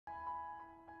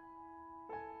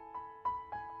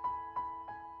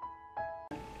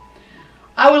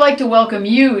I would like to welcome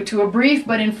you to a brief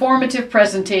but informative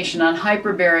presentation on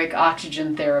hyperbaric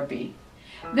oxygen therapy.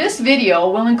 This video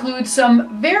will include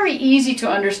some very easy to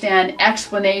understand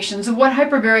explanations of what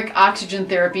hyperbaric oxygen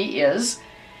therapy is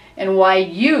and why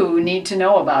you need to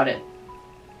know about it.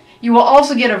 You will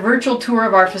also get a virtual tour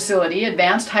of our facility,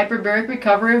 Advanced Hyperbaric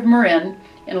Recovery of Marin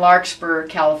in Larkspur,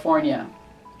 California.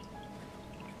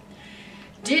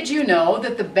 Did you know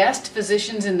that the best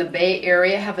physicians in the Bay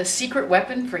Area have a secret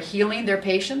weapon for healing their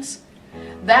patients?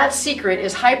 That secret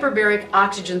is hyperbaric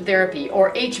oxygen therapy,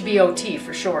 or HBOT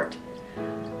for short.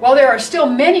 While there are still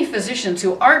many physicians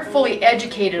who aren't fully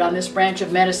educated on this branch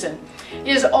of medicine,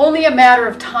 it is only a matter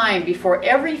of time before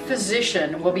every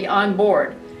physician will be on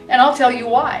board, and I'll tell you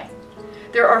why.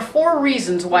 There are 4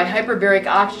 reasons why hyperbaric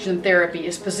oxygen therapy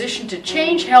is positioned to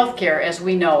change healthcare as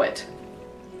we know it.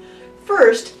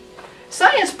 First,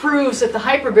 science proves that the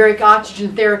hyperbaric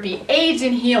oxygen therapy aids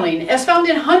in healing, as found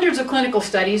in hundreds of clinical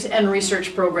studies and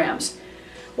research programs.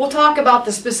 We'll talk about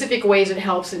the specific ways it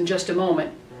helps in just a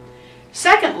moment.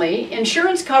 Secondly,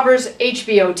 insurance covers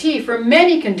HBOT for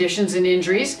many conditions and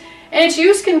injuries, and its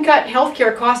use can cut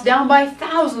healthcare costs down by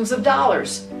thousands of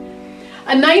dollars.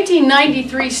 A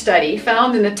 1993 study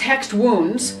found in the text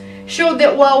Wounds showed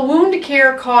that while wound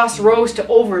care costs rose to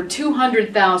over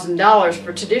 $200,000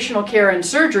 for traditional care and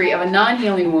surgery of a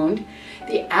non-healing wound,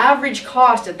 the average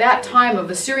cost at that time of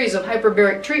a series of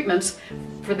hyperbaric treatments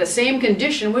for the same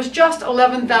condition was just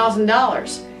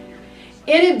 $11,000.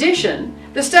 In addition,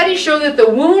 the studies show that the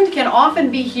wound can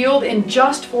often be healed in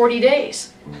just 40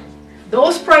 days.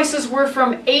 Those prices were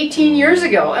from 18 years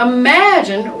ago.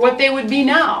 Imagine what they would be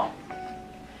now.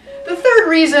 The third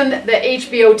reason that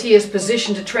HBOT is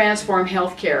positioned to transform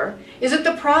healthcare is that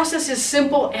the process is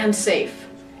simple and safe.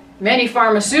 Many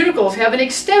pharmaceuticals have an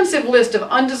extensive list of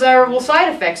undesirable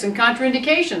side effects and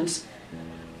contraindications.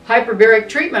 Hyperbaric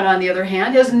treatment, on the other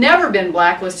hand, has never been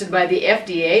blacklisted by the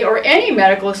FDA or any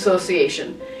medical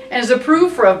association and is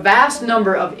approved for a vast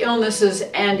number of illnesses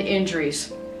and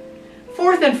injuries.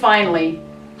 Fourth and finally,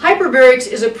 hyperbarics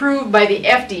is approved by the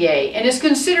FDA and is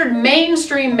considered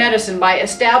mainstream medicine by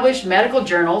established medical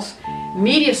journals,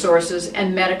 media sources,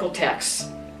 and medical texts.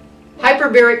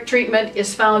 Hyperbaric treatment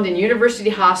is found in university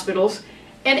hospitals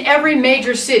and every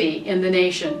major city in the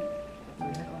nation.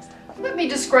 Let me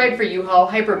describe for you how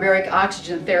hyperbaric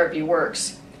oxygen therapy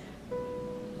works.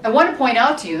 I want to point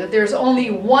out to you that there's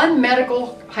only one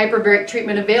medical hyperbaric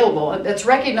treatment available that's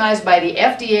recognized by the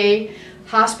FDA,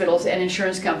 hospitals, and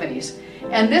insurance companies.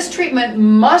 And this treatment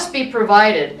must be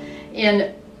provided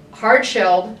in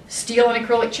hard-shelled steel and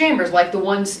acrylic chambers like the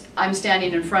ones I'm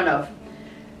standing in front of.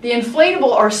 The inflatable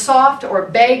or soft or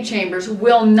bag chambers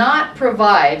will not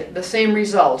provide the same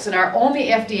results and are only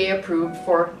FDA approved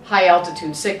for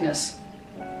high-altitude sickness.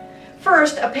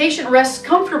 First, a patient rests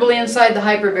comfortably inside the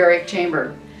hyperbaric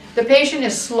chamber. The patient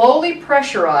is slowly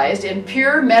pressurized in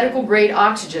pure medical-grade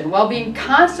oxygen while being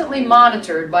constantly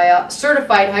monitored by a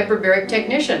certified hyperbaric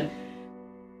technician.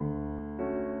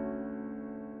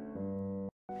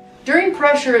 During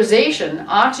pressurization,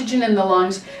 oxygen in the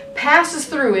lungs passes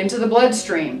through into the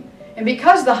bloodstream, and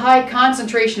because the high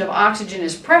concentration of oxygen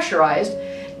is pressurized,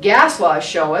 gas laws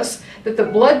show us that the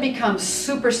blood becomes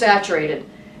supersaturated.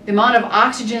 The amount of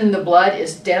oxygen in the blood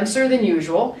is denser than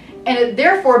usual, and it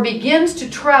therefore begins to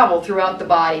travel throughout the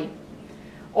body.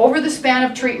 Over the span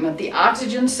of treatment, the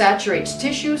oxygen saturates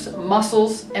tissues,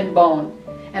 muscles, and bone,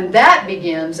 and that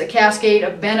begins a cascade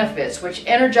of benefits which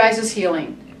energizes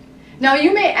healing. Now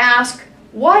you may ask,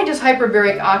 why does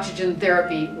hyperbaric oxygen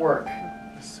therapy work?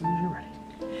 As soon as you're ready.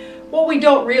 What we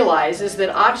don't realize is that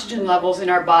oxygen levels in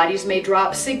our bodies may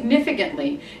drop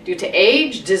significantly due to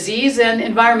age, disease, and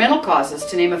environmental causes,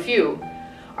 to name a few.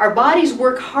 Our bodies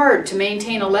work hard to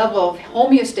maintain a level of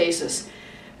homeostasis,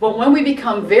 but when we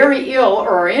become very ill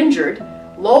or are injured,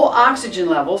 low oxygen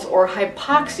levels or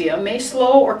hypoxia may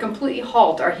slow or completely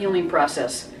halt our healing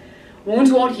process.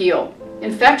 Wounds won't heal.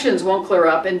 Infections won't clear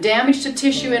up, and damage to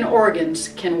tissue and organs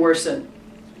can worsen.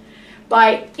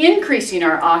 By increasing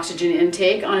our oxygen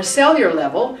intake on a cellular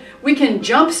level, we can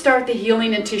jumpstart the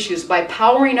healing in tissues by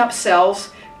powering up cells'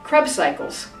 Krebs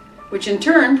cycles, which in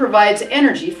turn provides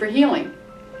energy for healing.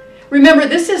 Remember,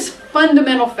 this is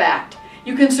fundamental fact.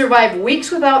 You can survive weeks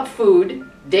without food,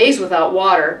 days without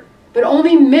water, but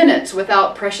only minutes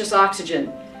without precious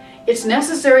oxygen. It's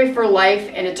necessary for life,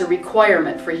 and it's a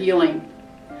requirement for healing.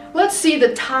 Let's see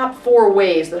the top 4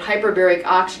 ways that hyperbaric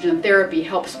oxygen therapy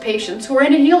helps patients who are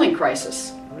in a healing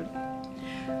crisis.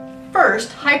 First,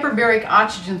 hyperbaric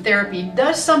oxygen therapy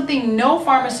does something no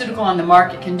pharmaceutical on the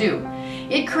market can do.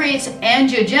 It creates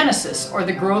angiogenesis, or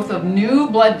the growth of new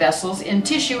blood vessels in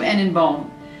tissue and in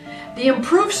bone. The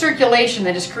improved circulation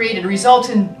that is created results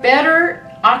in better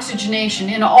oxygenation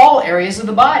in all areas of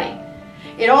the body.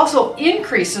 It also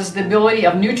increases the ability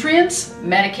of nutrients,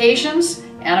 medications,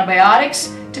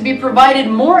 antibiotics to be provided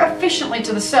more efficiently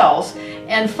to the cells.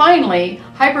 And finally,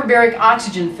 hyperbaric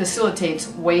oxygen facilitates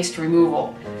waste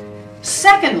removal.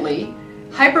 Secondly,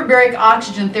 hyperbaric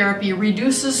oxygen therapy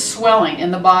reduces swelling in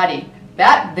the body.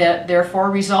 That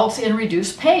therefore results in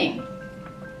reduced pain.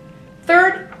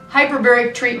 Third,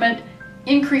 hyperbaric treatment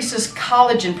increases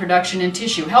collagen production in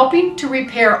tissue, helping to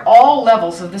repair all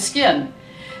levels of the skin.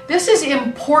 This is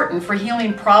important for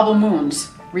healing problem wounds,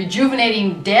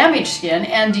 rejuvenating damaged skin,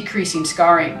 and decreasing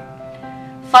scarring.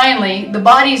 Finally, the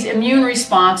body's immune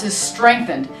response is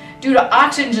strengthened due to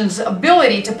oxygen's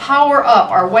ability to power up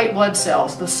our white blood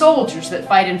cells, the soldiers that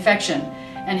fight infection,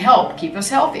 and help keep us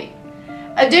healthy.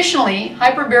 Additionally,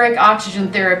 hyperbaric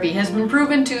oxygen therapy has been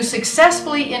proven to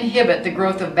successfully inhibit the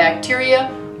growth of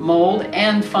bacteria, mold,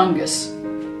 and fungus.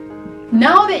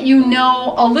 Now that you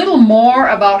know a little more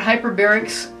about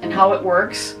hyperbarics and how it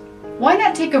works, why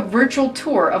not take a virtual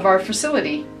tour of our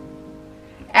facility?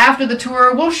 After the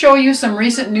tour, we'll show you some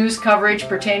recent news coverage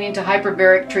pertaining to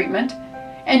hyperbaric treatment,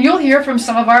 and you'll hear from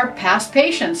some of our past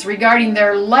patients regarding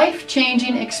their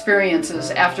life-changing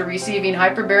experiences after receiving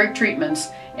hyperbaric treatments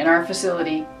in our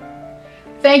facility.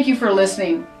 Thank you for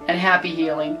listening, and happy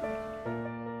healing.